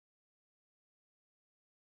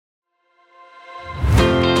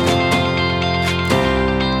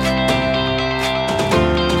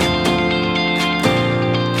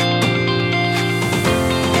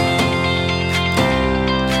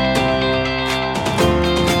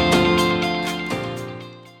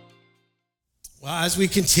as we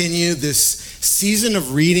continue this season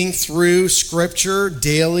of reading through Scripture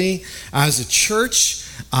daily as a church,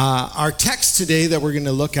 our text today that we're going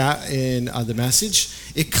to look at in the message,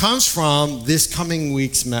 it comes from this coming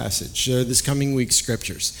week's message, this coming week's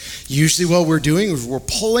scriptures. Usually what we're doing is we're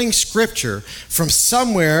pulling scripture from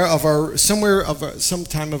some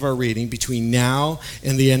time of our reading between now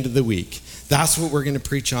and the end of the week. That's what we're going to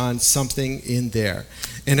preach on, something in there.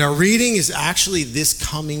 And our reading is actually this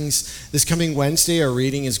coming Wednesday. Our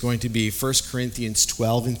reading is going to be 1 Corinthians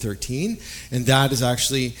 12 and 13. And that is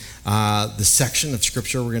actually the section of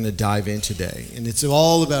scripture we're going to dive in today. And it's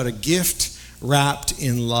all about a gift wrapped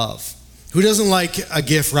in love. Who doesn't like a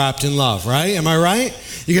gift wrapped in love, right? Am I right?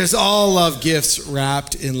 You guys all love gifts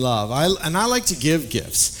wrapped in love. I like to give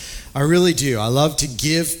gifts. I really do. I love to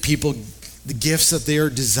give people the gifts that they are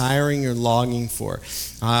desiring or longing for.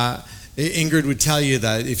 Ingrid would tell you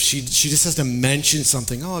that if she just has to mention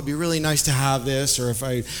something, it'd be really nice to have this, or if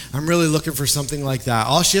I'm really looking for something like that,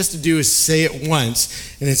 all she has to do is say it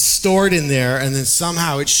once, and it's stored in there, and then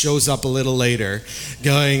somehow it shows up a little later,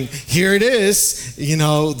 going, here it is,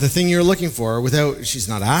 the thing you're looking for, she's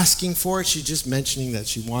not asking for it, she's just mentioning that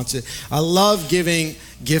she wants it. I love giving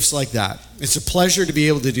gifts like that. It's a pleasure to be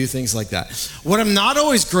able to do things like that. What I'm not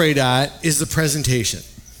always great at is the presentation.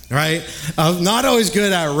 Right? I'm not always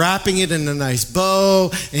good at wrapping it in a nice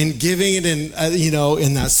bow and giving it in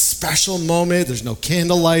that special moment. There's no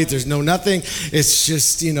candlelight. There's no nothing. It's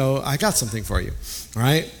just, I got something for you.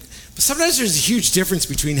 Right? But sometimes there's a huge difference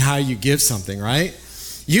between how you give something, right?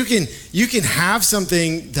 You can have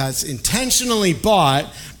something that's intentionally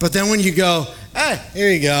bought, but then when you go, hey,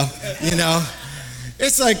 here you go,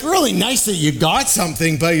 it's like really nice that you got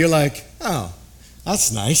something, but you're like, oh,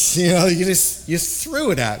 that's nice. You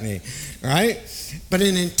threw it at me, right? But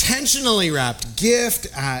an intentionally wrapped gift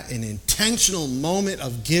at an intentional moment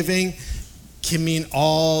of giving can mean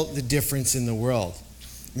all the difference in the world.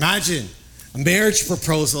 Imagine a marriage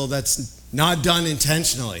proposal that's not done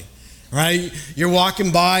intentionally, right? You're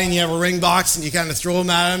walking by and you have a ring box and you kind of throw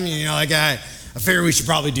them at them and you're like, I figure we should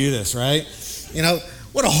probably do this, right?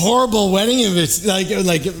 What a horrible wedding if it's like a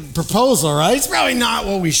proposal, right? It's probably not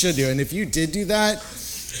what we should do. And if you did do that,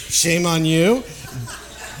 shame on you.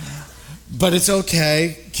 But it's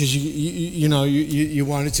okay because you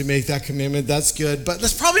wanted to make that commitment. That's good. But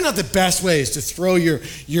that's probably not the best way, is to throw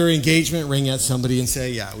your engagement ring at somebody and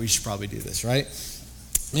say, yeah, we should probably do this, right?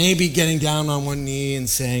 Maybe getting down on one knee and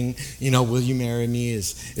saying, will you marry me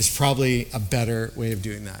is probably a better way of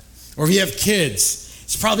doing that. Or if you have kids,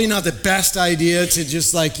 it's probably not the best idea to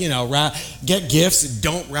just get gifts and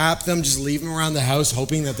don't wrap them, just leave them around the house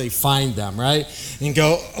hoping that they find them, right? And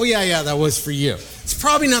go, oh yeah, that was for you. It's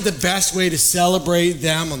probably not the best way to celebrate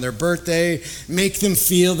them on their birthday, make them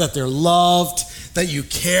feel that they're loved, that you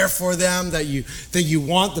care for them, that you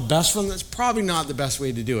want the best from them. It's probably not the best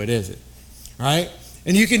way to do it, is it? Right?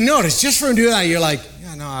 And you can notice, just from doing that, you're like,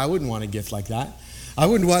 yeah, no, I wouldn't want a gift like that. I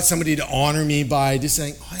wouldn't want somebody to honor me by just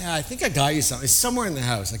saying, oh yeah, I think I got you something. It's somewhere in the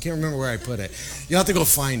house. I can't remember where I put it. You'll have to go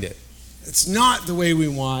find it. It's not the way we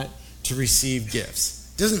want to receive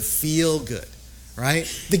gifts. It doesn't feel good, right?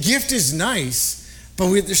 The gift is nice, but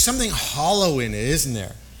there's something hollow in it, isn't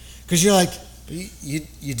there? Because you're like, you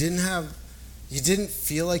didn't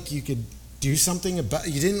feel like you could do something about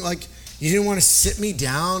it. You didn't want to sit me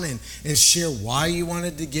down and share why you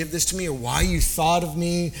wanted to give this to me or why you thought of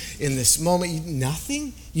me in this moment.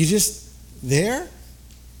 Nothing? You just there?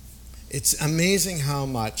 It's amazing how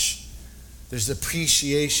much there's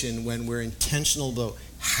appreciation when we're intentional about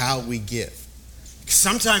how we give.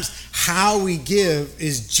 Sometimes how we give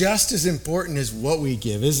is just as important as what we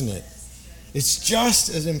give, isn't it? It's just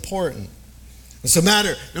as important. So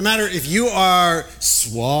no matter if you are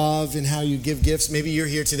suave in how you give gifts, maybe you're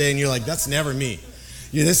here today and you're like, that's never me.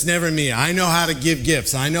 That's never me. I know how to give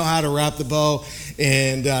gifts. I know how to wrap the bow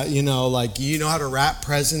and, you know how to wrap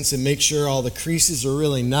presents and make sure all the creases are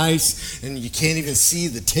really nice and you can't even see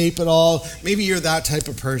the tape at all. Maybe you're that type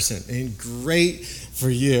of person, and great for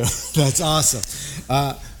you. That's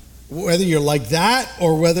awesome. Whether you're like that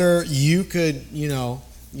or whether you could,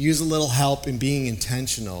 use a little help in being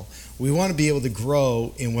intentional, we want to be able to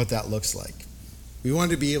grow in what that looks like. We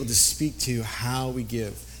want to be able to speak to how we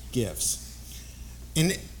give gifts.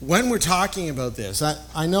 And when we're talking about this,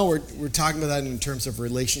 I know we're talking about that in terms of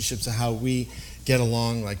relationships of how we get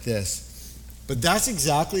along like this. But that's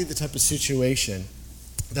exactly the type of situation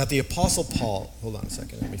that the Apostle Paul, hold on a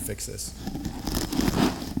second, let me fix this.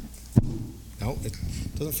 No, it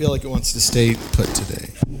doesn't feel like it wants to stay put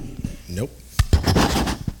today. Nope.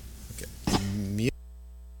 Okay.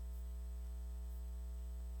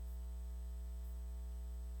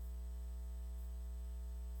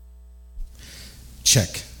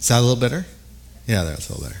 Check. Is that a little better? Yeah, that's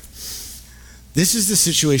a little better. This is the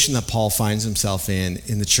situation that Paul finds himself in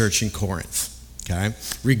the church in Corinth, okay,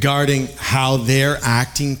 regarding how they're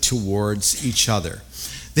acting towards each other.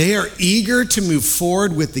 They are eager to move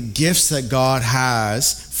forward with the gifts that God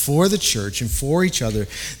has for the church and for each other.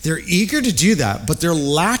 They're eager to do that, but they're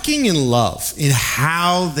lacking in love in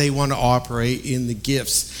how they want to operate in the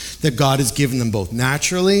gifts that God has given them, both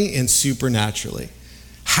naturally and supernaturally.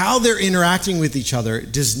 How they're interacting with each other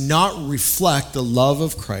does not reflect the love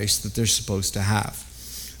of Christ that they're supposed to have.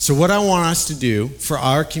 So what I want us to do for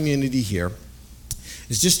our community here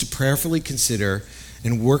is just to prayerfully consider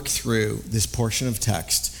and work through this portion of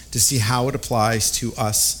text to see how it applies to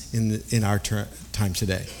us in our time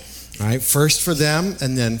today. All right, first for them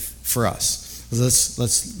and then for us.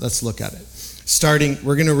 Let's look at it. Starting,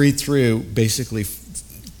 we're going to read through basically 1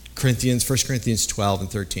 Corinthians 12 and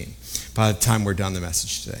 13 by the time we're done the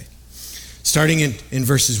message today. Starting in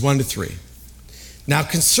verses 1 to 3. Now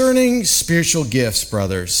concerning spiritual gifts,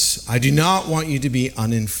 brothers, I do not want you to be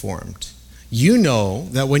uninformed. You know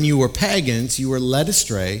that when you were pagans, you were led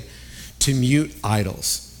astray to mute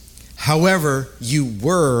idols. However, you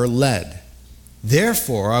were led.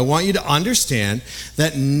 Therefore, I want you to understand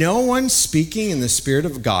that no one speaking in the Spirit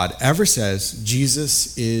of God ever says,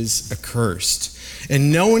 Jesus is accursed.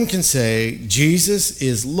 And no one can say, Jesus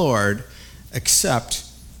is Lord, except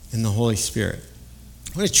in the Holy Spirit.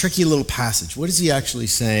 What a tricky little passage. What is he actually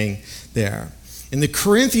saying there? In the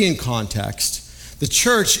Corinthian context, the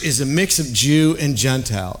church is a mix of Jew and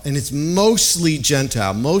Gentile, and it's mostly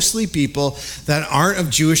Gentile, mostly people that aren't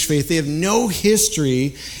of Jewish faith. They have no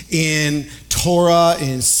history in Torah,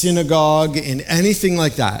 in synagogue, in anything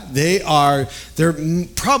like that. They're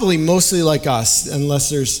probably mostly like us,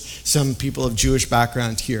 unless there's some people of Jewish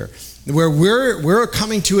background here, where we're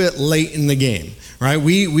coming to it late in the game, right?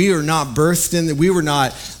 We are not birthed in, we were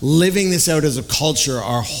not living this out as a culture.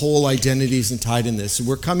 Our whole identity isn't tied in this. So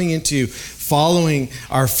we're coming into following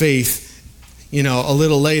our faith, a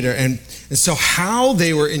little later. And so how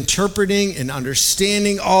they were interpreting and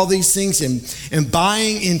understanding all these things and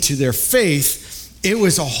buying into their faith, it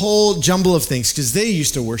was a whole jumble of things because they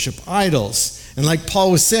used to worship idols. And like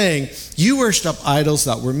Paul was saying, you worship idols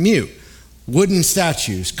that were mute. Wooden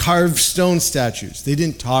statues, carved stone statues. They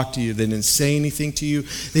didn't talk to you. They didn't say anything to you.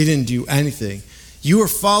 They didn't do anything. You were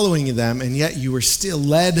following them, and yet you were still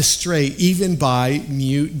led astray even by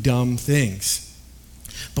mute, dumb things.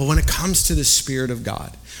 But when it comes to the Spirit of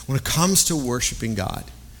God, when it comes to worshiping God,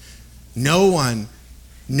 no one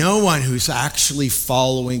who's actually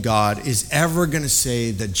following God is ever going to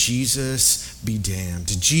say that Jesus be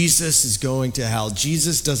damned. Jesus is going to hell.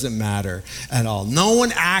 Jesus doesn't matter at all. No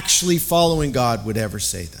one actually following God would ever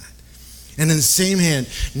say that. And in the same hand,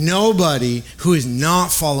 nobody who is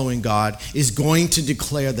not following God is going to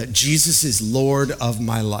declare that Jesus is Lord of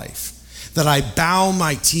my life, that I bow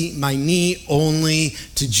my knee only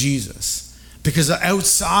to Jesus. Because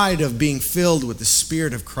outside of being filled with the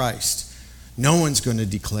Spirit of Christ, no one's going to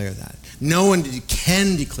declare that. No one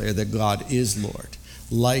can declare that God is Lord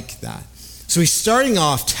like that. So he's starting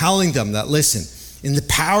off telling them that, listen, in the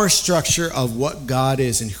power structure of what God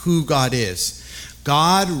is and who God is,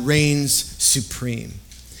 God reigns supreme.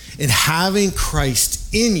 And having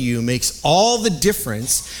Christ in you makes all the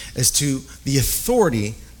difference as to the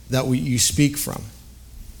authority that you speak from.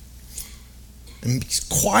 And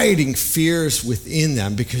quieting fears within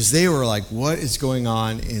them because they were like, what is going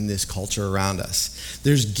on in this culture around us?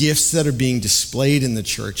 There's gifts that are being displayed in the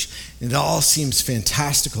church, and it all seems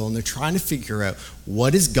fantastical, and they're trying to figure out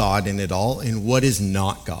what is God in it all and what is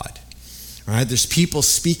not God. All right, there's people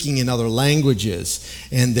speaking in other languages,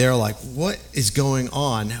 and they're like, what is going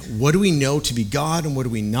on? What do we know to be God, and what do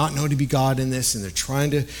we not know to be God in this? And they're trying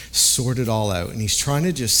to sort it all out, and he's trying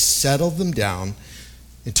to just settle them down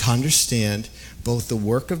and to understand both the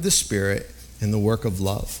work of the Spirit and the work of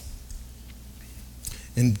love.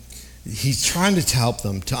 And he's trying to help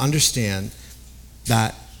them to understand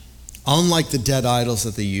that unlike the dead idols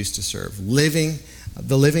that they used to serve,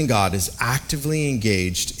 the living God is actively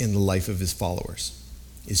engaged in the life of his followers,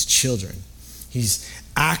 his children. He's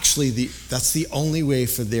actually that's the only way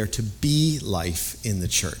for there to be life in the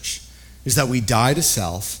church, is that we die to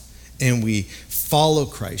self and we follow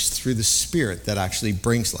Christ through the Spirit that actually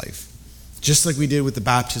brings life. Just like we did with the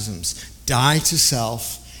baptisms, die to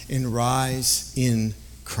self and rise in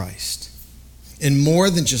Christ. And more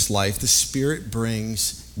than just life, the Spirit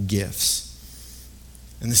brings gifts.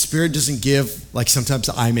 And the Spirit doesn't give like sometimes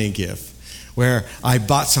I may give, where I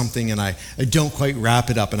bought something and I don't quite wrap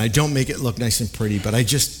it up and I don't make it look nice and pretty, but I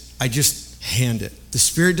just hand it. The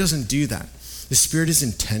Spirit doesn't do that. The Spirit is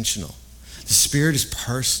intentional. The The Spirit is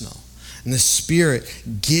personal. And the Spirit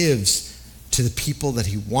gives to the people that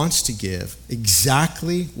he wants to give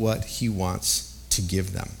exactly what he wants to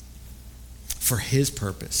give them. For his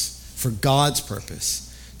purpose, for God's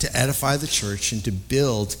purpose, to edify the church and to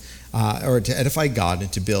build, to edify God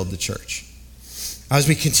and to build the church. As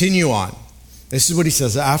we continue on, this is what he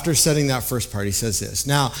says. After setting that first part, he says this.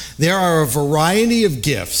 Now, there are a variety of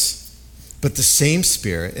gifts, but the same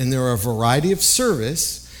Spirit, and there are a variety of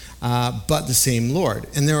service, but the same Lord.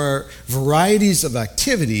 And there are varieties of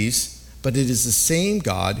activities, but it is the same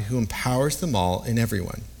God who empowers them all and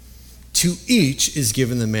everyone. To each is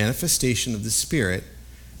given the manifestation of the Spirit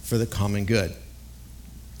for the common good.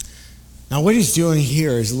 Now, what he's doing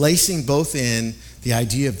here is lacing both in the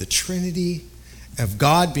idea of the Trinity, of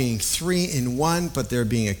God being three in one, but there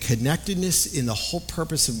being a connectedness in the whole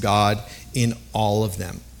purpose of God in all of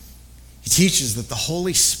them. He teaches that the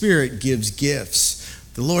Holy Spirit gives gifts.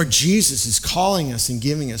 The Lord Jesus is calling us and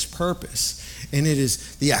giving us purpose. And it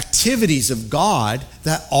is the activities of God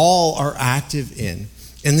that all are active in.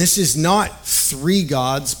 And this is not three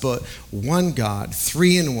gods, but one God,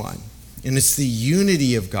 three in one. And it's the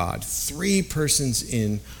unity of God, three persons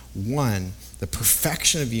in one, the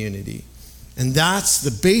perfection of unity. And that's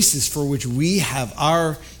the basis for which we have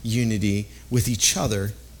our unity with each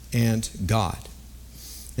other and God.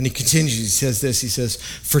 And he continues, he says this, he says,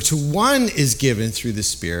 for to one is given through the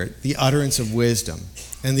Spirit the utterance of wisdom,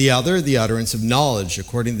 and the other the utterance of knowledge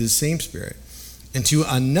according to the same Spirit, and to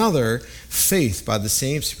another faith by the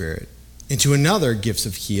same Spirit, and to another gifts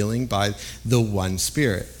of healing by the one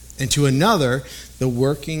Spirit, and to another the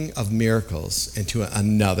working of miracles, and to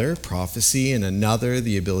another prophecy, and another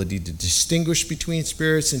the ability to distinguish between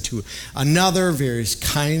spirits, and to another various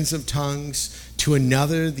kinds of tongues, to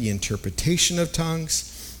another the interpretation of tongues.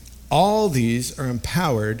 All these are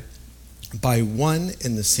empowered by one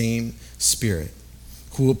and the same Spirit,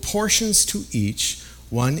 who apportions to each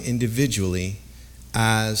one individually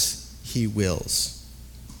as he wills.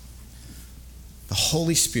 The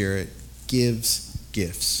Holy Spirit gives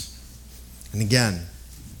gifts. And again,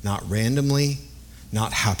 not randomly,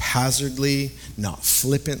 not haphazardly, not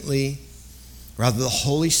flippantly. Rather, the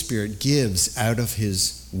Holy Spirit gives out of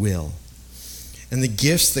his will. And the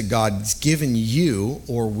gifts that God's given you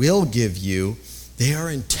or will give you, they are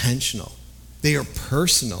intentional. They are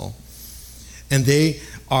personal. And they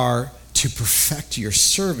are to perfect your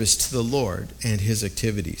service to the Lord and his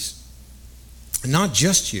activities. And not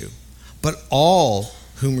just you, but all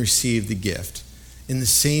whom receive the gift in the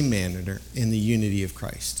same manner in the unity of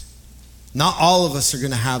Christ. Not all of us are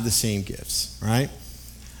going to have the same gifts, right?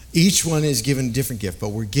 Each one is given a different gift, but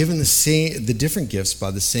we're given the different gifts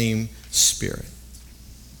by the same Spirit.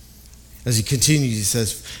 As he continues, he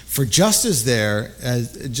says, for just as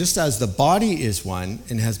the body is one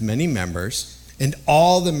and has many members, and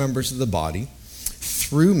all the members of the body,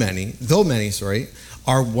 though many,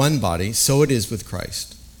 are one body, so it is with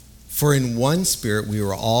Christ. For in one Spirit we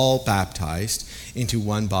were all baptized into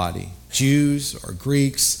one body, Jews or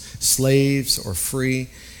Greeks, slaves or free,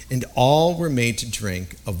 and all were made to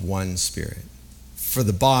drink of one Spirit. For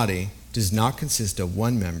the body does not consist of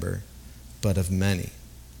one member, but of many.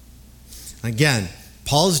 Again,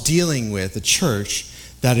 Paul's dealing with a church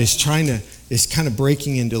that is kind of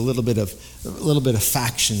breaking into a little bit of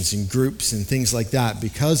factions and groups and things like that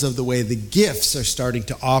because of the way the gifts are starting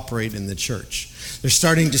to operate in the church. They're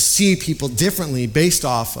starting to see people differently based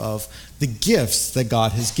off of the gifts that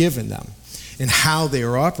God has given them and how they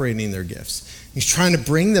are operating their gifts. He's trying to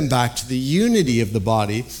bring them back to the unity of the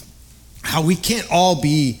body, how we can't all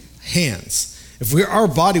be hands. If our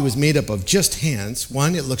body was made up of just hands,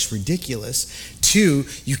 one, it looks ridiculous. Two,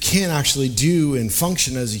 you can't actually do and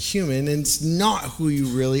function as a human, and it's not who you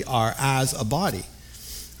really are as a body.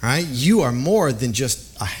 Right? You are more than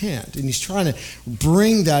just a hand. And he's trying to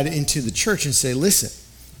bring that into the church and say, listen,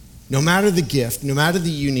 no matter the gift, no matter the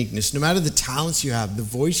uniqueness, no matter the talents you have, the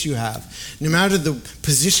voice you have, no matter the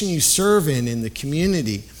position you serve in the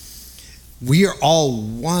community, we are all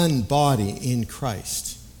one body in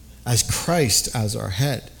Christ. As Christ as our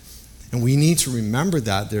head. And we need to remember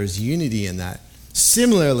that there's unity in that.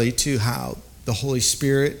 Similarly to how the Holy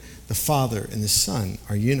Spirit, the Father, and the Son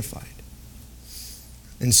are unified.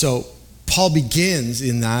 And so Paul begins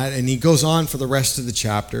in that, and he goes on for the rest of the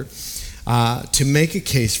chapter to make a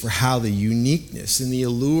case for how the uniqueness and the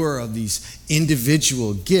allure of these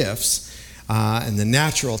individual gifts and the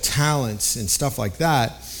natural talents and stuff like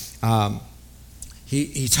that,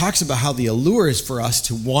 he talks about how the allure is for us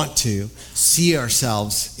to want to see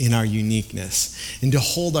ourselves in our uniqueness and to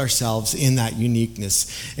hold ourselves in that uniqueness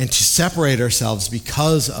and to separate ourselves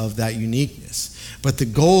because of that uniqueness. But the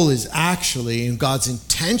goal is actually, and God's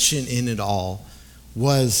intention in it all,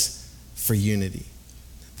 was for unity.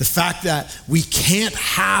 The fact that we can't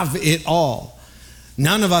have it all.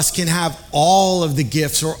 None of us can have all of the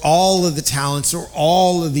gifts or all of the talents or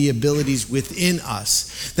all of the abilities within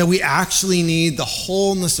us. That we actually need the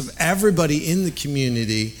wholeness of everybody in the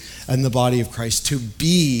community and the body of Christ to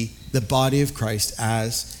be the body of Christ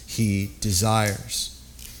as he desires.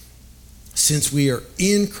 Since we are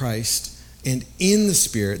in Christ and in the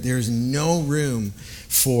Spirit, there is no room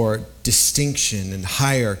for distinction and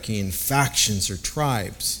hierarchy and factions or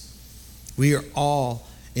tribes. We are all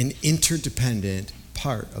an interdependent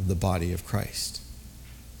part of the body of Christ.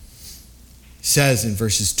 He says in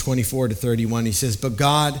verses 24 to 31, he says, "But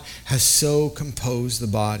God has so composed the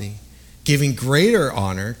body, giving greater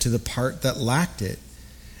honor to the part that lacked it.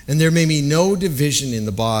 And there may be no division in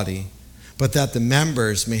the body, but that the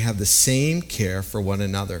members may have the same care for one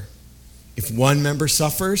another. If one member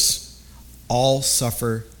suffers, all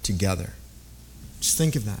suffer together." Just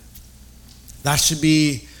think of that. That should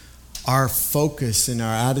be our focus and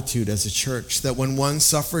our attitude as a church, that when one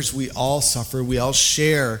suffers, we all suffer. We all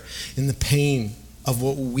share in the pain of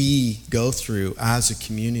what we go through as a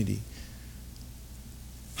community.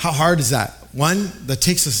 How hard is that? One, that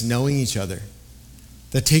takes us knowing each other.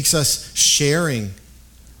 That takes us sharing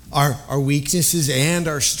our weaknesses and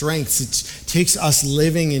our strengths. It takes us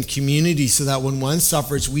living in community so that when one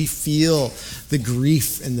suffers, we feel the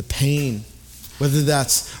grief and the pain. Whether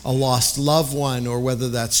that's a lost loved one or whether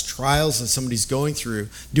that's trials that somebody's going through,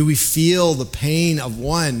 do we feel the pain of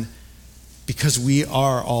one because we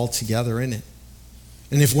are all together in it?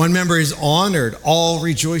 And if one member is honored, all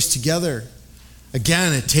rejoice together.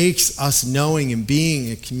 Again, it takes us knowing and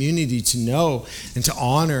being a community to know and to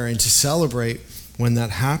honor and to celebrate when that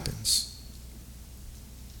happens.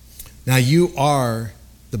 Now, you are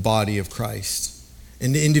the body of Christ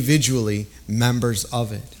and individually members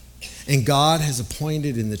of it. And God has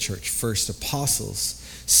appointed in the church first apostles,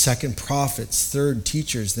 second prophets, third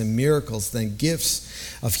teachers, then miracles, then gifts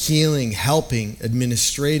of healing, helping,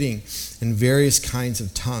 administrating, and various kinds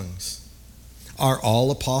of tongues. Are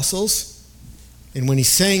all apostles? And when he's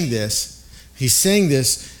saying this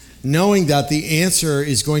knowing that the answer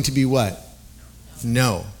is going to be what?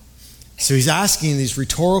 No. So he's asking these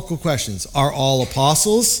rhetorical questions. Are all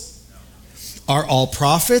apostles? Are all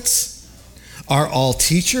prophets? Are all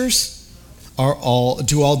teachers?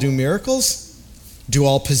 Do all do miracles? Do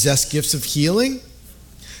all possess gifts of healing?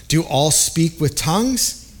 Do all speak with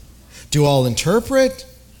tongues? Do all interpret?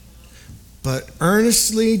 But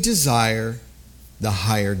earnestly desire the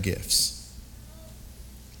higher gifts.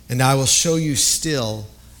 And I will show you still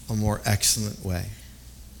a more excellent way.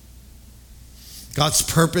 God's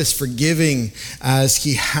purpose for giving as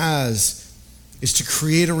he has is to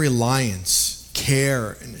create a reliance,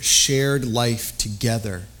 care, and a shared life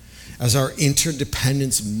together as our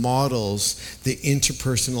interdependence models the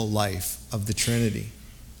interpersonal life of the Trinity.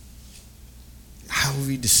 How have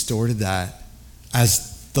we distorted that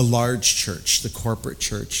as the large church, the corporate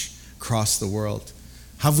church across the world?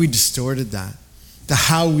 How have we distorted that? The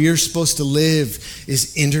how we're supposed to live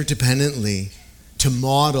is interdependently to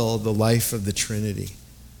model the life of the Trinity.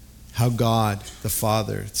 How God, the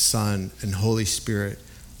Father, Son, and Holy Spirit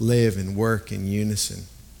live and work in unison.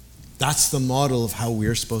 That's the model of how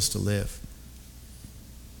we're supposed to live.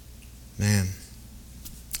 Man,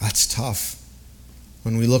 that's tough.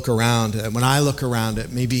 When I look around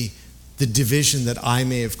at maybe the division that I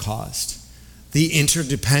may have caused, the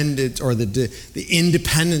interdependent or the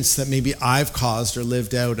independence that maybe I've caused or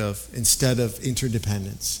lived out of instead of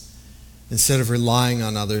interdependence, instead of relying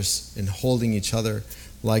on others and holding each other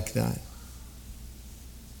like that.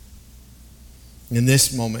 In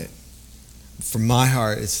this moment, from my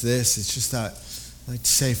heart, it's just that I'd like to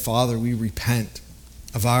say, Father, we repent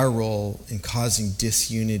of our role in causing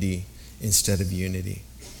disunity instead of unity,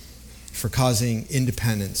 for causing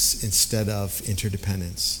independence instead of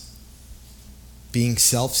interdependence, being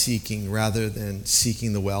self-seeking rather than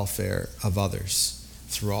seeking the welfare of others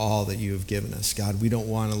through all that you have given us. God, we don't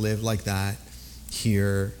want to live like that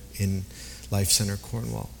here in Life Center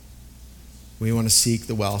Cornwall. We want to seek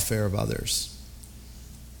the welfare of others.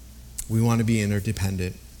 We want to be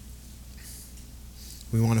interdependent.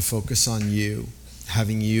 We want to focus on you,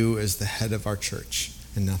 having you as the head of our church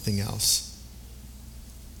and nothing else.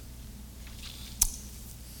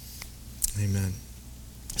 Amen.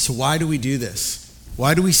 So why do we do this?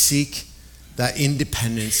 Why do we seek that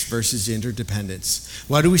independence versus interdependence?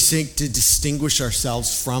 Why do we seek to distinguish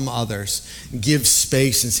ourselves from others and give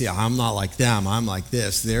space and say, I'm not like them, I'm like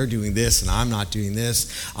this, they're doing this and I'm not doing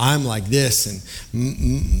this, I'm like this, and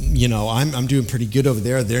I'm doing pretty good over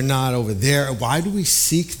there, they're not over there? Why do we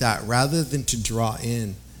seek that rather than to draw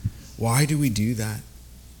in? Why do we do that?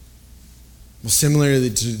 Well,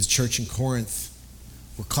 similarly to the church in Corinth,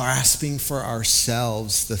 we're grasping for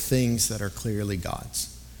ourselves the things that are clearly God's.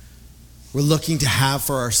 We're looking to have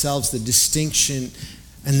for ourselves the distinction,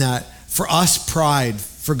 and that for us pride,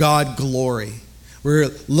 for God glory.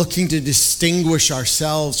 We're looking to distinguish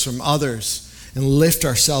ourselves from others and lift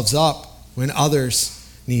ourselves up when others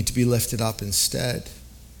need to be lifted up instead.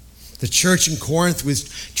 The church in Corinth was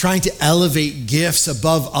trying to elevate gifts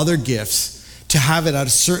above other gifts, to have it at a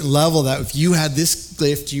certain level that if you had this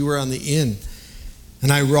gift, you were on the in. And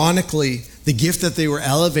ironically, the gift that they were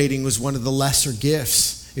elevating was one of the lesser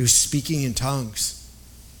gifts. It was speaking in tongues.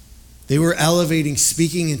 They were elevating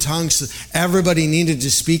speaking in tongues. So everybody needed to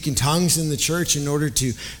speak in tongues in the church in order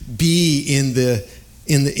to be in the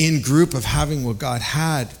in group of having what God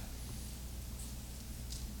had.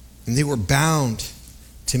 And they were bound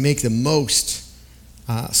to make the most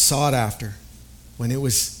sought after when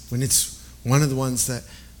it's one of the ones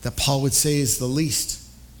that Paul would say is the least.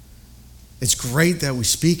 It's great that we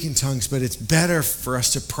speak in tongues, but it's better for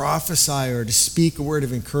us to prophesy or to speak a word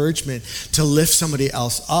of encouragement, to lift somebody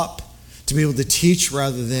else up, to be able to teach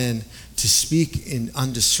rather than to speak in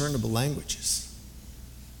undiscernible languages.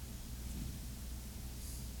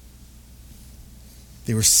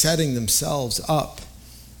 They were setting themselves up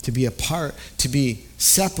to be apart, to be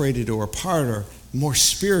separated or apart or more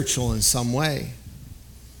spiritual in some way.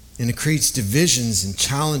 And it creates divisions and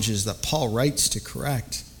challenges that Paul writes to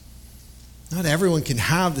correct. Not everyone can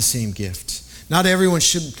have the same gift. Not everyone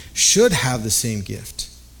should have the same gift.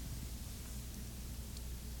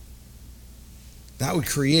 That would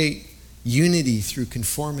create unity through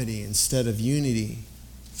conformity instead of unity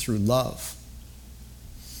through love.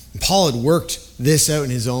 And Paul had worked this out in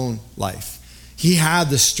his own life. He had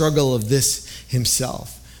the struggle of this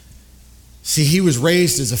himself. See, he was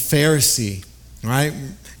raised as a Pharisee, right?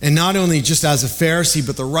 And not only just as a Pharisee,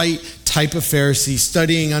 but the right type of Pharisee,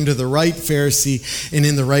 studying under the right Pharisee and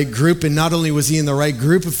in the right group. And not only was he in the right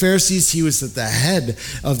group of Pharisees, he was at the head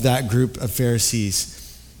of that group of Pharisees.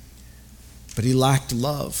 But he lacked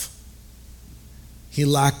love. He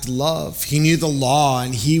lacked love. He knew the law,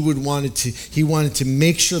 and he wanted to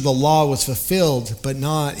make sure the law was fulfilled, but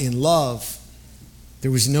not in love. There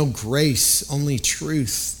was no grace, only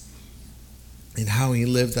truth in how he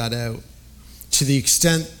lived that out. To the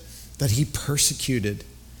extent that he persecuted,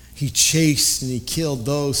 he chased and he killed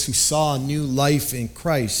those who saw a new life in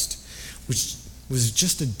Christ, which was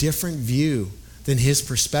just a different view than his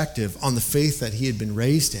perspective on the faith that he had been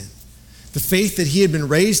raised in. The faith that he had been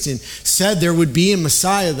raised in said there would be a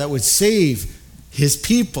Messiah that would save his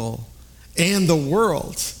people and the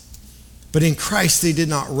world. But in Christ, they did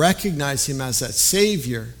not recognize him as that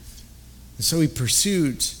Savior. And so he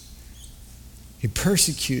pursued, he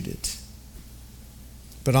persecuted.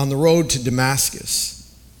 But on the road to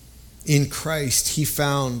Damascus, in Christ, he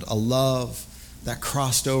found a love that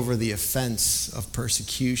crossed over the offense of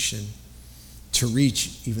persecution to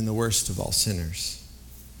reach even the worst of all sinners.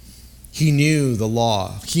 He knew the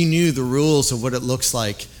law. He knew the rules of what it looks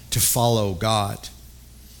like to follow God.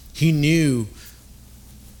 He knew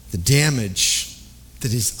the damage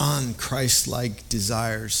that his un-Christ-like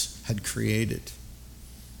desires had created.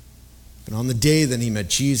 But on the day that he met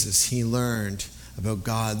Jesus, he learned about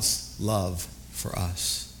God's love for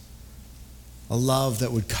us. A love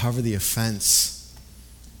that would cover the offense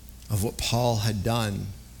of what Paul had done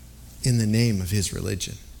in the name of his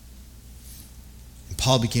religion. And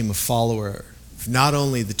Paul became a follower of not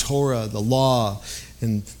only the Torah, the law,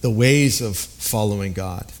 and the ways of following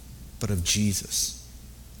God, but of Jesus.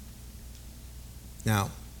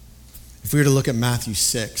 Now, if we were to look at Matthew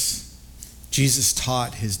 6, Jesus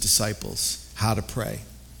taught his disciples how to pray.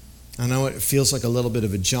 I know it feels like a little bit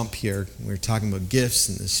of a jump here. We're talking about gifts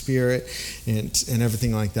and the Spirit and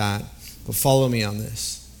everything like that. But follow me on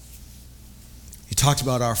this. He talked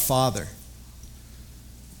about our Father,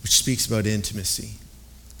 which speaks about intimacy,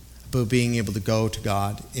 about being able to go to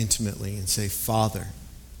God intimately and say, Father,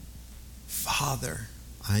 Father,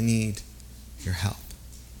 I need your help.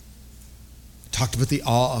 Talked about the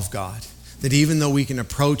awe of God, that even though we can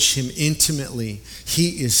approach him intimately,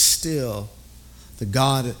 he is still the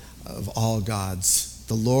God of all gods,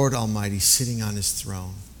 the Lord Almighty sitting on his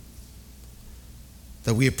throne.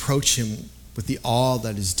 That we approach him with the awe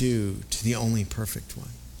that is due to the only perfect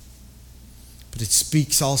one. but it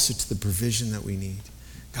speaks also to the provision that we need.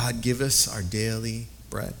 God, give us our daily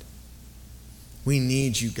bread. We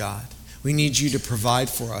need you, God. We need you to provide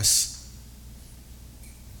for us.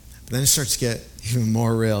 But then it starts to get even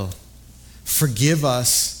more real. Forgive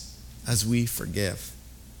us as we forgive.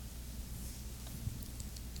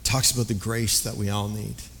 It talks about the grace that we all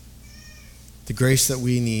need. The grace that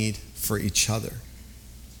we need for each other.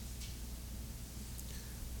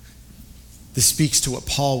 This speaks to what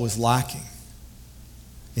Paul was lacking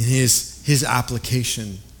in his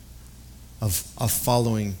application of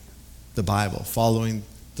following the Bible, following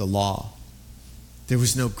the law. There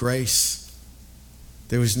was no grace.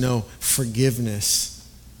 There was no forgiveness.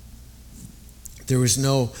 There's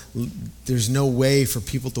no way for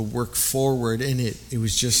people to work forward in it. It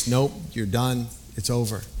was just, nope, you're done. It's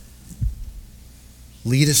over.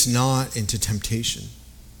 Lead us not into temptation.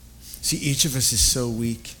 See, each of us is so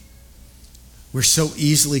weak. We're so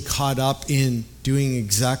easily caught up in doing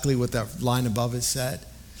exactly what that line above it said.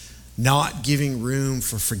 Not giving room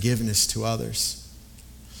for forgiveness to others.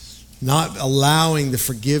 Not allowing the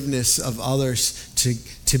forgiveness of others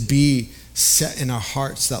to be set in our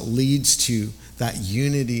hearts that leads to that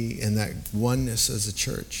unity and that oneness as a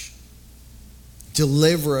church.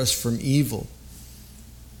 Deliver us from evil.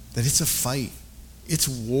 That it's a fight. It's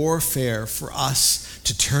warfare for us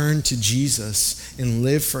to turn to Jesus and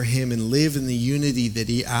live for him and live in the unity that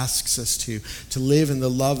he asks us to live in the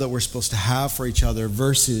love that we're supposed to have for each other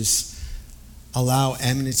versus allow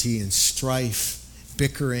enmity and strife,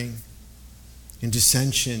 bickering, and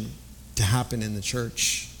dissension to happen in the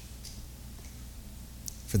church.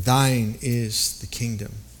 For thine is the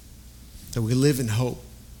kingdom. That we live in hope.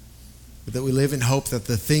 That we live in hope that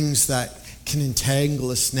the things that can entangle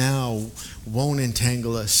us now won't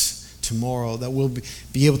entangle us tomorrow. That we'll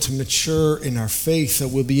be able to mature in our faith. That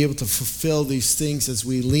we'll be able to fulfill these things as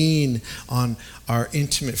we lean on our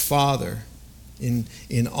intimate Father in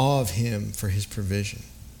awe of him for his provision.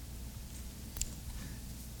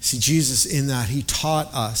 See, Jesus in that, he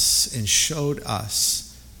taught us and showed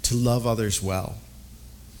us to love others well.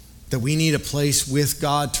 That we need a place with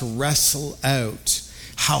God to wrestle out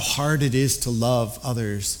how hard it is to love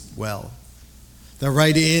others well. That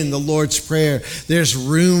right in the Lord's Prayer, there's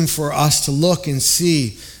room for us to look and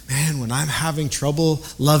see, man, when I'm having trouble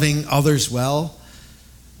loving others well,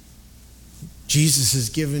 Jesus has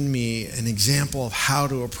given me an example of how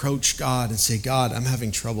to approach God and say, God, I'm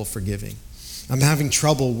having trouble forgiving. I'm having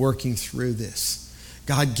trouble working through this.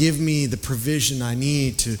 God, give me the provision I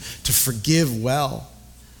need to forgive well.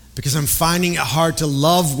 Because I'm finding it hard to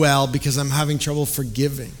love well because I'm having trouble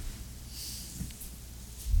forgiving.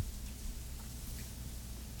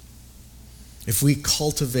 If we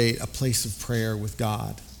cultivate a place of prayer with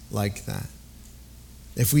God like that,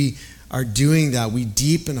 if we are doing that, we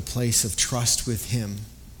deepen a place of trust with him.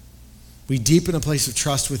 We deepen a place of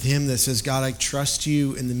trust with him that says, God, I trust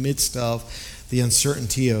you in the midst of the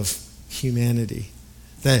uncertainty of humanity.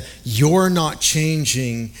 That you're not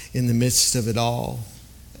changing in the midst of it all.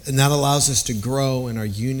 And that allows us to grow in our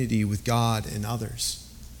unity with God and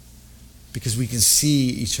others. Because we can see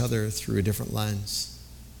each other through a different lens.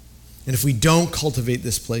 And if we don't cultivate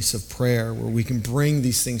this place of prayer where we can bring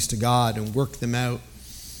these things to God and work them out,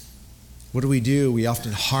 what do? We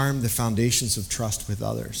often harm the foundations of trust with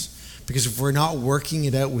others. Because if we're not working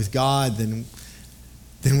it out with God, then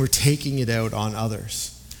we're taking it out on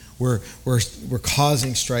others. We're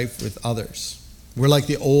causing strife with others. We're like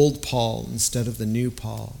the old Paul instead of the new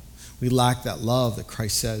Paul. We lack that love that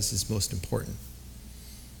Christ says is most important.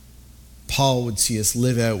 Paul would see us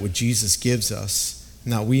live out what Jesus gives us.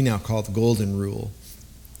 Now we now call it the golden rule.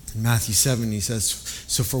 In Matthew 7, he says,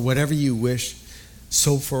 so whatever you wish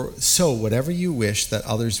that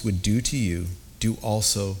others would do to you, do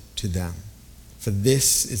also to them. For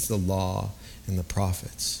this is the law and the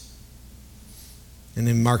prophets. And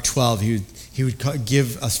in Mark 12, he would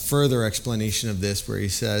give us further explanation of this where he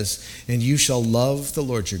says, and you shall love the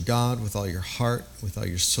Lord your God with all your heart, with all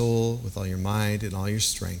your soul, with all your mind, and all your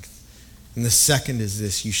strength. And the second is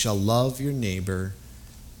this, you shall love your neighbor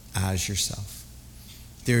as yourself.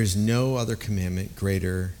 There is no other commandment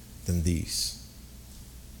greater than these.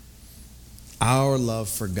 Our love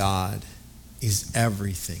for God is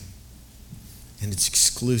everything, and it's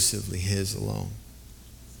exclusively his alone.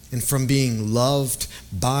 And from being loved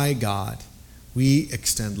by God, we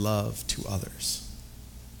extend love to others.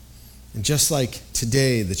 And just like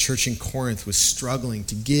today, the church in Corinth was struggling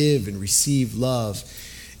to give and receive love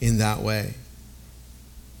in that way.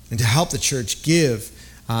 And to help the church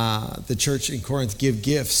in Corinth give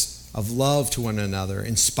gifts of love to one another,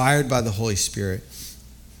 inspired by the Holy Spirit,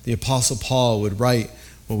 the Apostle Paul would write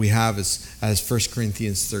what we have as 1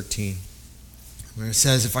 Corinthians 13, where it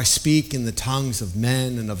says, if I speak in the tongues of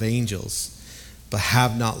men and of angels, but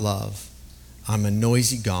have not love, I'm a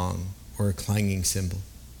noisy gong or a clanging cymbal.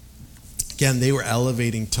 Again, they were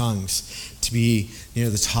elevating tongues to be near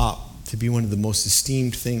the top, to be one of the most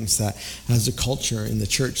esteemed things that as a culture in the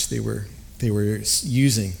church they were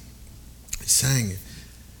using. Saying,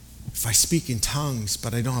 if I speak in tongues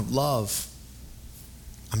but I don't have love,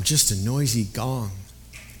 I'm just a noisy gong,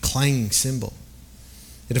 clanging cymbal.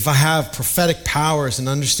 And if I have prophetic powers and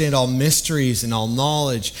understand all mysteries and all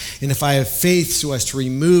knowledge, and if I have faith so as to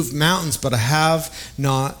remove mountains but I have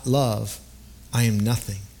not love, I am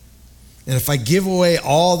nothing. And if I give away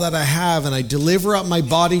all that I have and I deliver up my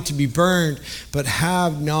body to be burned but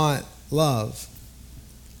have not love,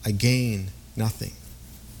 I gain nothing.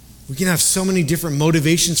 We can have so many different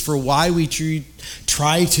motivations for why we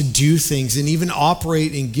try to do things and even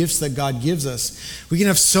operate in gifts that God gives us. We can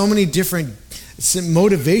have so many different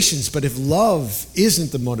motivations, but if love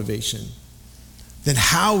isn't the motivation, then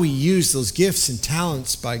how we use those gifts and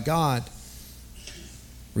talents by God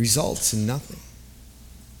results in nothing.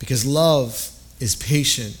 Because love is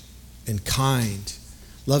patient and kind.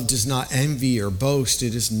 Love does not envy or boast.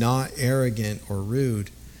 It is not arrogant or rude.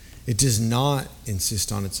 It does not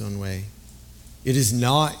insist on its own way. It is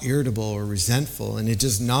not irritable or resentful, and it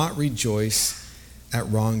does not rejoice at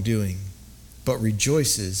wrongdoing, but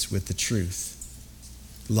rejoices with the truth.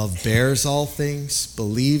 Love bears all things,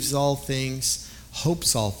 believes all things,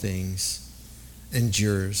 hopes all things,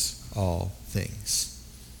 endures all things.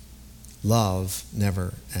 Love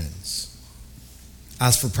never ends.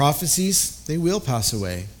 As for prophecies, they will pass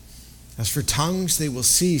away. As for tongues, they will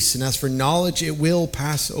cease. And as for knowledge, it will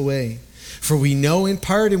pass away. For we know in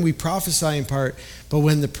part and we prophesy in part. But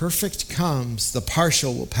when the perfect comes, the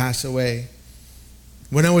partial will pass away.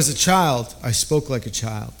 When I was a child, I spoke like a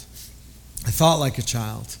child. I thought like a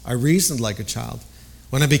child. I reasoned like a child.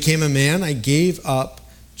 When I became a man, I gave up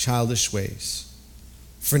childish ways.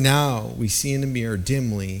 For now we see in a mirror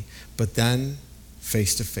dimly, but then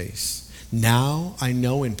face to face. Now I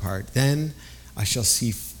know in part, then I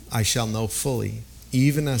shall know fully,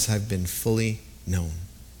 even as I've been fully known.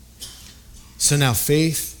 So now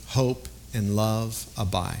faith, hope, and love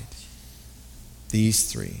abide.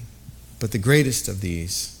 These three. But the greatest of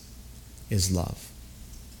these is love.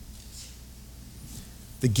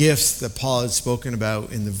 The gifts that Paul had spoken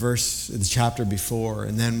about in the chapter before,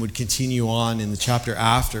 and then would continue on in the chapter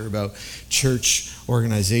after about church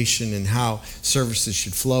organization and how services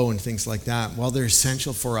should flow and things like that, while they're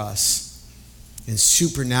essential for us and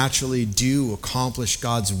supernaturally do accomplish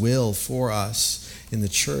God's will for us in the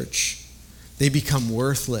church, they become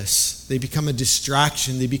worthless. They become a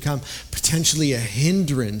distraction. They become potentially a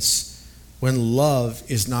hindrance when love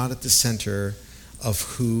is not at the center of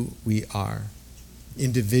who we are,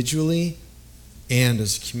 individually and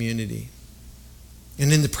as a community.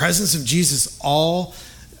 And in the presence of Jesus, all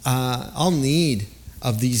need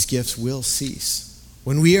of these gifts will cease.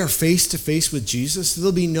 When we are face to face with Jesus,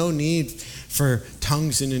 there'll be no need for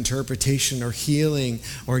tongues and interpretation or healing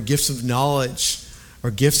or gifts of knowledge or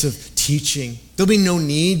gifts of teaching. There'll be no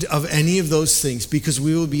need of any of those things because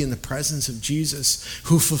we will be in the presence of Jesus,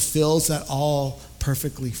 who fulfills that all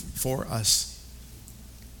perfectly for us.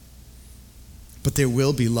 But there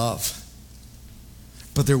will be love.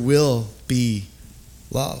 But there will be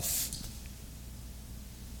love.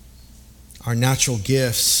 Our natural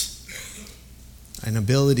gifts and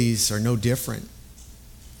abilities are no different.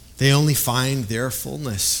 They only find their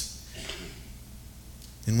fullness.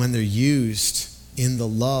 And when they're used in the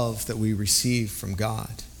love that we receive from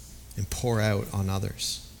God and pour out on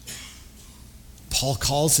others. Paul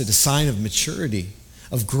calls it a sign of maturity,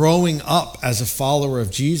 of growing up as a follower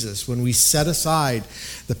of Jesus, when we set aside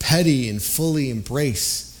the petty and fully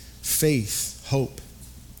embrace faith, hope,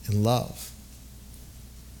 and love.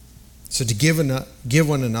 So to give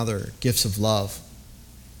one another gifts of love,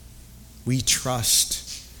 we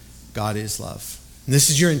trust God is love. And this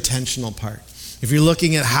is your intentional part. If you're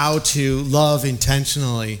looking at how to love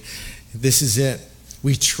intentionally, this is it.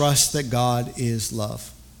 We trust that God is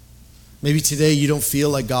love. Maybe today you don't feel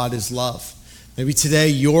like God is love. Maybe today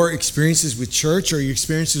your experiences with church or your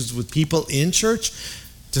experiences with people in church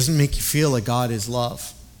doesn't make you feel like God is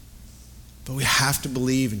love. But we have to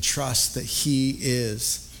believe and trust that He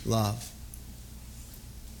is love.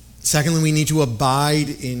 Secondly, we need to abide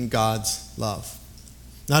in God's love.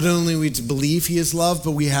 Not only do we believe He is love,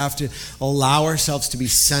 but we have to allow ourselves to be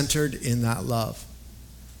centered in that love.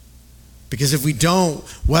 Because if we don't,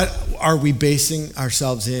 what are we basing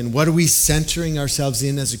ourselves in? What are we centering ourselves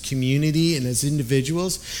in as a community and as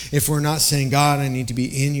individuals? If we're not saying, God, I need to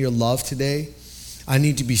be in your love today. I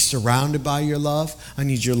need to be surrounded by your love. I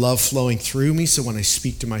need your love flowing through me. So when I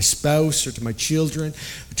speak to my spouse or to my children,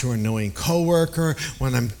 or to an annoying coworker,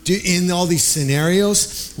 when I'm in all these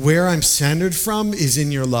scenarios, where I'm centered from is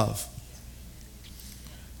in your love.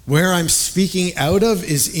 Where I'm speaking out of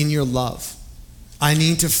is in your love. I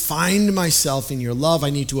need to find myself in your love.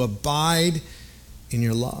 I need to abide in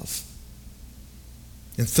your love.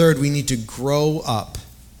 And third, we need to grow up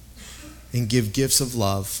and give gifts of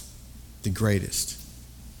love, the greatest,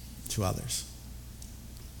 to others.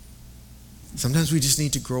 Sometimes we just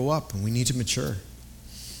need to grow up and we need to mature.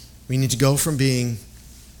 We need to go from being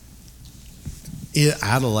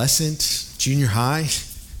adolescent, junior high.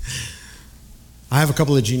 I have a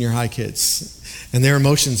couple of junior high kids, and their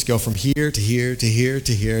emotions go from here to here to here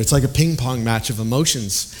to here. It's like a ping pong match of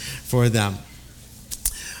emotions for them,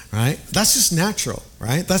 right? That's just natural,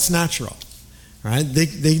 right? That's natural, right?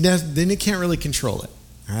 They can't really control it,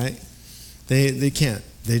 right? They can't.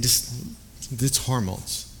 It's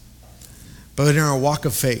hormones. But in our walk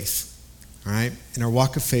of faith, right? In our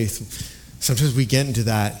walk of faith, sometimes we get into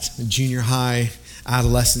that junior high,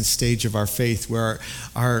 adolescent stage of our faith where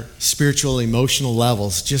our spiritual, emotional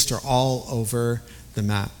levels just are all over the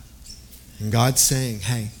map. And God's saying,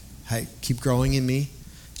 hey, keep growing in me.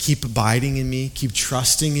 Keep abiding in me. Keep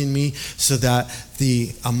trusting in me so that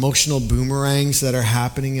the emotional boomerangs that are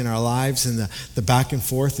happening in our lives and the back and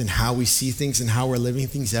forth and how we see things and how we're living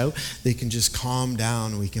things out, they can just calm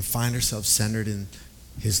down and we can find ourselves centered in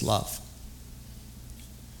his love.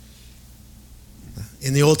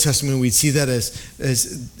 In the Old Testament, we'd see that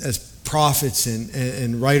as prophets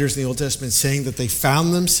and writers in the Old Testament saying that they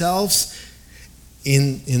found themselves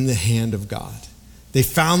in the hand of God. They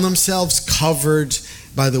found themselves covered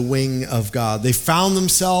by the wing of God. They found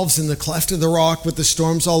themselves in the cleft of the rock with the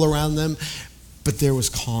storms all around them, but there was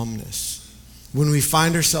calmness. When we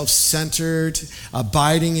find ourselves centered,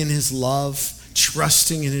 abiding in his love,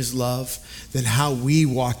 trusting in his love, then how we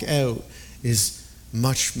walk out is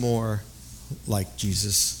much more like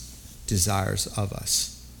Jesus desires of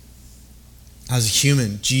us. As a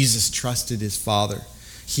human, Jesus trusted his Father.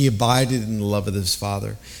 He abided in the love of his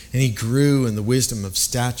Father, and he grew in the wisdom of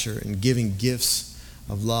stature and giving gifts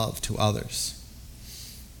of love to others.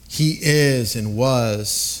 He is and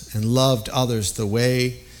was and loved others the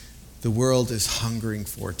way the world is hungering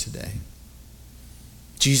for today.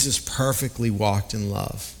 Jesus perfectly walked in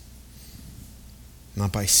love.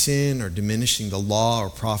 Not by sin or diminishing the law or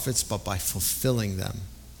prophets, but by fulfilling them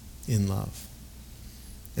in love.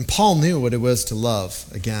 And Paul knew what it was to love,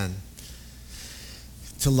 again.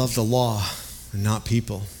 To love the law and not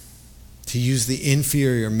people. To use the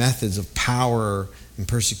inferior methods of power and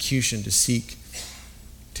persecution to seek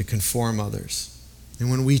to conform others. And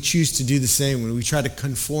when we choose to do the same, when we try to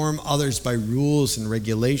conform others by rules and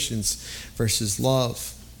regulations versus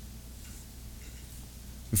love,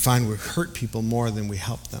 we find we hurt people more than we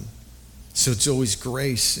help them. So it's always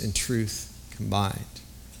grace and truth combined.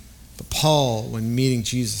 But Paul, when meeting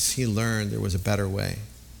Jesus, he learned there was a better way.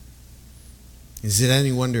 Is it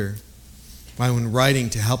any wonder why when writing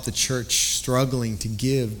to help the church struggling to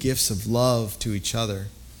give gifts of love to each other,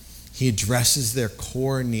 he addresses their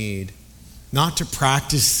core need, not to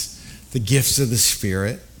practice the gifts of the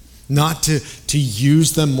Spirit, not to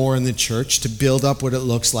use them more in the church, to build up what it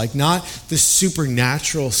looks like, not the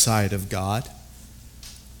supernatural side of God,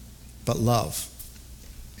 but love.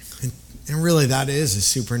 And really that is a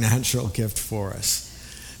supernatural gift for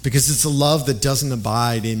us, because it's a love that doesn't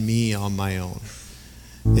abide in me on my own.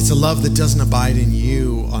 It's a love that doesn't abide in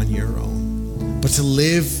you on your own, but to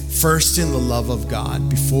live first in the love of God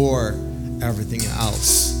before everything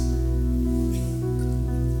else.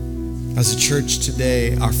 As a church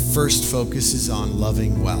today, our first focus is on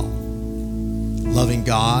loving well. Loving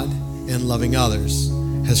God and loving others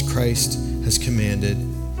as Christ has commanded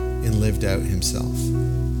and lived out himself.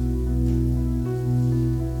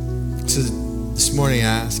 So this morning I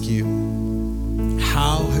ask you,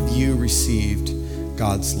 how have you received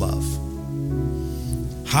God's love?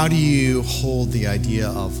 How do you hold the idea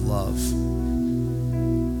of love?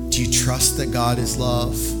 Do you trust that God is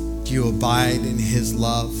love? Do you abide in his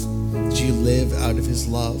love? Do you live out of his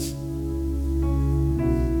love?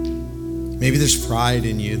 Maybe there's pride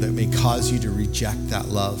in you that may cause you to reject that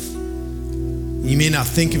love. You may not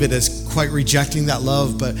think of it as quite rejecting that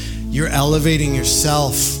love, but you're elevating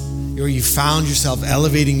yourself or you found yourself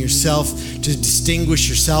elevating yourself to distinguish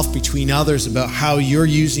yourself between others about how you're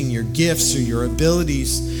using your gifts or your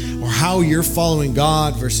abilities, or how you're following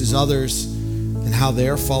God versus others and how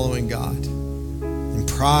they're following God. And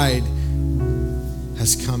pride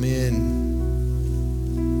has come in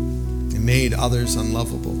and made others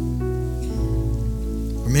unlovable.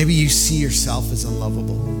 Or maybe you see yourself as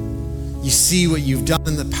unlovable. You see what you've done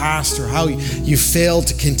in the past, or how you failed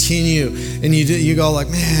to continue, and you go like,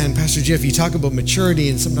 man, Pastor Jeff, you talk about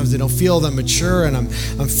maturity, and sometimes I don't feel that mature, and I'm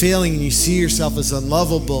failing, and you see yourself as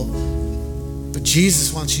unlovable. But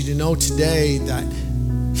Jesus wants you to know today that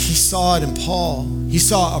he saw it in Paul. He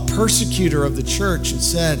saw a persecutor of the church and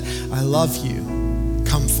said, I love you.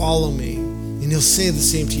 Come follow me. And he'll say the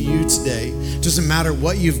same to you today. It doesn't matter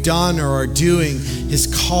what you've done or are doing. His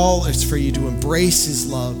call is for you to embrace his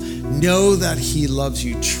love. Know that he loves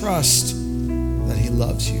you. Trust that he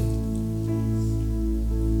loves you.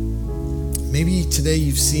 Maybe today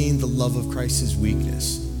you've seen the love of Christ as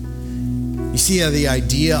weakness. You see how the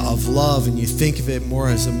idea of love, and you think of it more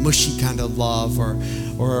as a mushy kind of love, or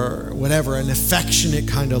whatever, an affectionate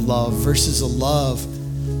kind of love, versus a love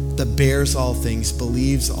that bears all things,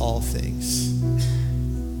 believes all things.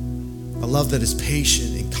 A love that is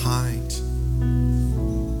patient and kind.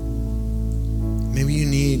 Maybe you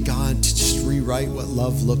need God to just rewrite what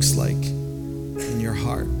love looks like in your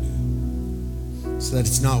heart, so that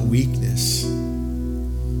it's not weakness,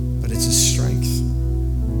 but it's a strength.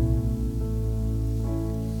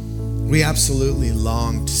 We absolutely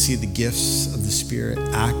long to see the gifts of the Spirit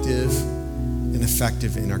active and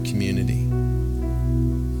effective in our community,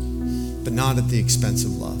 but not at the expense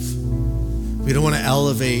of love. We don't want to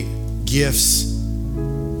elevate gifts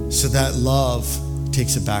so that love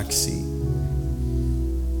takes a back seat.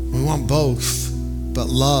 We want both, but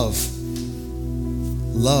love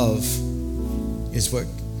is what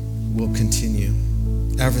will continue.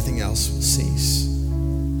 Everything else will cease.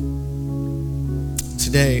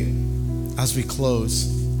 Today, as we close,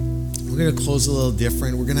 we're going to close a little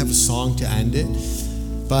different. We're going to have a song to end it.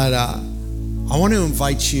 But I want to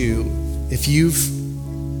invite you, if you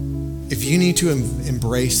need to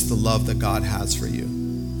embrace the love that God has for you.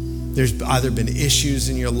 There's either been issues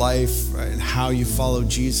in your life and how you follow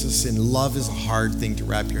Jesus, and love is a hard thing to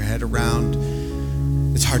wrap your head around.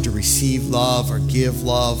 It's hard to receive love or give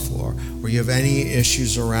love, or you have any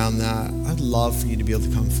issues around that. I'd love for you to be able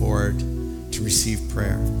to come forward to receive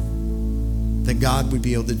prayer. That God would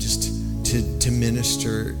be able to just to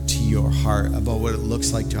minister to your heart about what it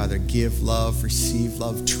looks like to either give love, receive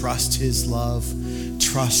love, trust his love,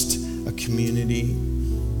 trust a community.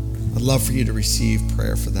 I'd love for you to receive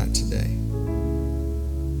prayer for that today.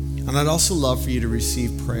 And I'd also love for you to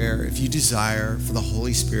receive prayer if you desire for the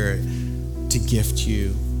Holy Spirit to gift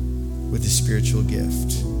you with a spiritual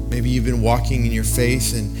gift. Maybe you've been walking in your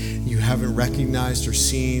faith and you haven't recognized or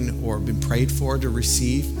seen or been prayed for to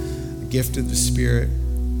receive a gift of the Spirit.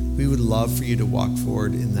 We would love for you to walk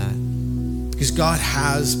forward in that. Because God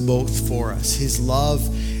has both for us, his love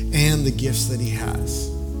and the gifts that he has.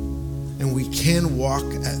 And we can walk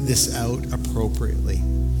this out appropriately.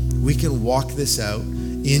 We can walk this out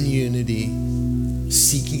in unity,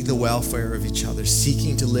 seeking the welfare of each other,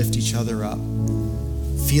 seeking to lift each other up,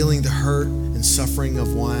 feeling the hurt and suffering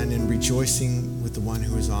of one and rejoicing with the one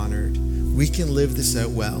who is honored. We can live this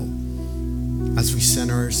out well as we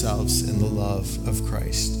center ourselves in the love of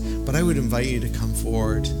Christ. But I would invite you to come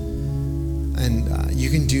forward, and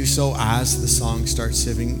you can do so as the song starts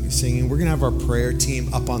singing. We're going to have our prayer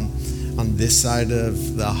team up on this side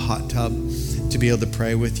of the hot tub to be able to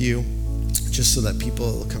pray with you, just so that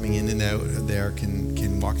people coming in and out there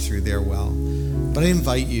can walk through there well. But I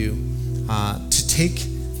invite you to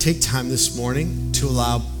take time this morning to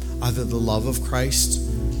allow either the love of Christ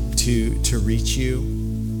to reach you,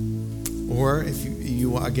 or if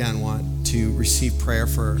you again want to receive prayer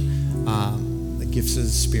for the gifts of the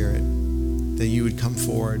Spirit, that you would come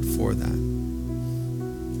forward for that.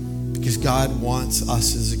 Because God wants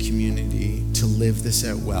us as a community to live this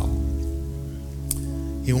out well.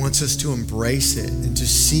 He wants us to embrace it and to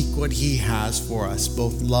seek what he has for us,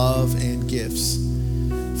 both love and gifts,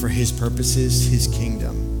 for his purposes, his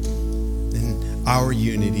kingdom, and our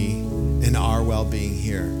unity and our well-being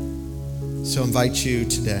here. So I invite you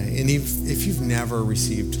today, and if you've never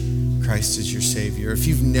received Christ as your Savior, if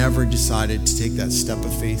you've never decided to take that step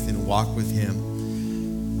of faith and walk with him,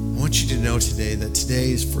 I want you to know today that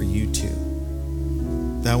today is for you too.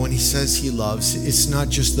 That when he says he loves, it's not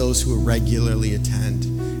just those who regularly attend.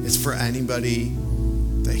 It's for anybody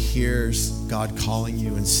that hears God calling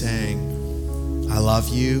you and saying, I love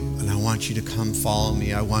you and I want you to come follow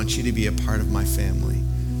me. I want you to be a part of my family.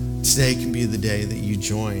 Today can be the day that you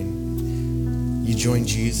join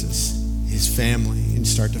Jesus, his family, and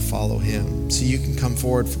start to follow him. So you can come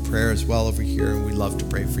forward for prayer as well over here, and we'd love to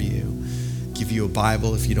pray for you. Give you a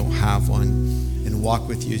Bible if you don't have one, and walk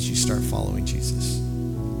with you as you start following Jesus.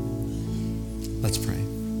 Let's pray.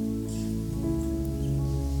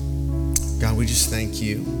 God, we just thank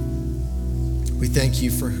you. We thank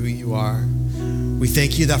you for who you are. We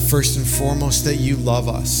thank you that first and foremost that you love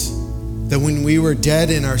us. That when we were dead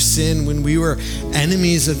in our sin, when we were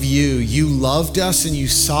enemies of you, you loved us and you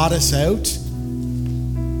sought us out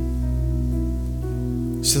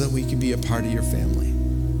so that we could be a part of your family.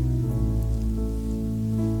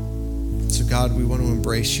 So God, we want to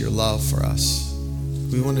embrace your love for us.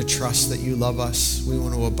 We want to trust that you love us. We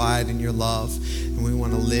want to abide in your love, and we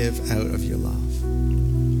want to live out of your love.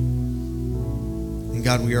 And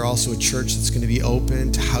God, we are also a church that's going to be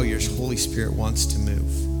open to how your Holy Spirit wants to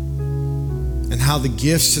move, and how the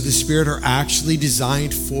gifts of the Spirit are actually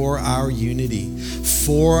designed for our unity,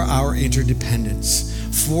 for our interdependence,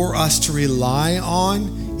 for us to rely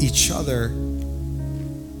on each other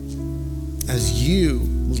as you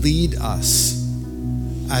lead us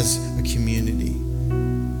as a community.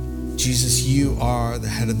 Jesus, you are the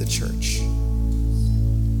head of the church.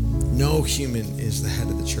 No human is the head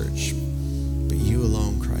of the church, but you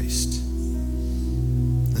alone, Christ.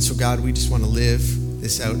 And so, God, we just want to live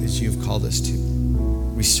this out as you have called us to.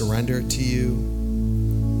 We surrender it to you,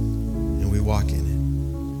 and we walk in it.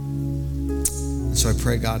 And so I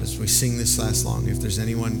pray, God, as we sing this last song, if there's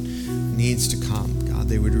anyone who needs to come, God,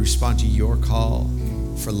 they would respond to your call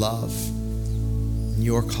for love, and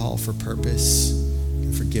your call for purpose,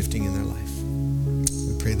 and for gifting in their life.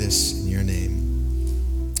 We pray this in your name.